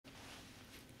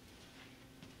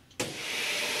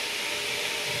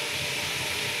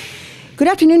Good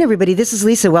afternoon, everybody. This is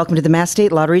Lisa. Welcome to the Mass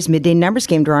State Lottery's Midday Numbers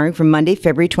Game drawing from Monday,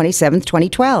 February 27th,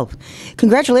 2012.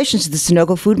 Congratulations to the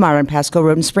Sunoco Food Mart on Pasco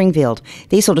Road in Springfield.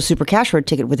 They sold a Super Cash Road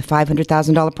ticket with a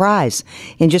 $500,000 prize.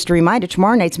 And just a reminder,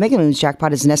 tomorrow night's Mega Millions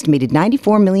jackpot is an estimated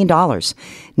 $94 million.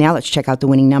 Now let's check out the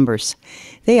winning numbers.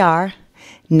 They are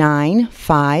 9,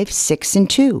 5, 6, and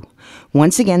 2.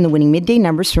 Once again, the winning midday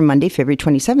numbers for Monday, February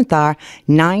 27th are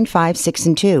 9, 5, 6,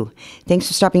 and 2. Thanks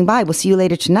for stopping by. We'll see you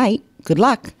later tonight. Good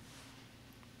luck.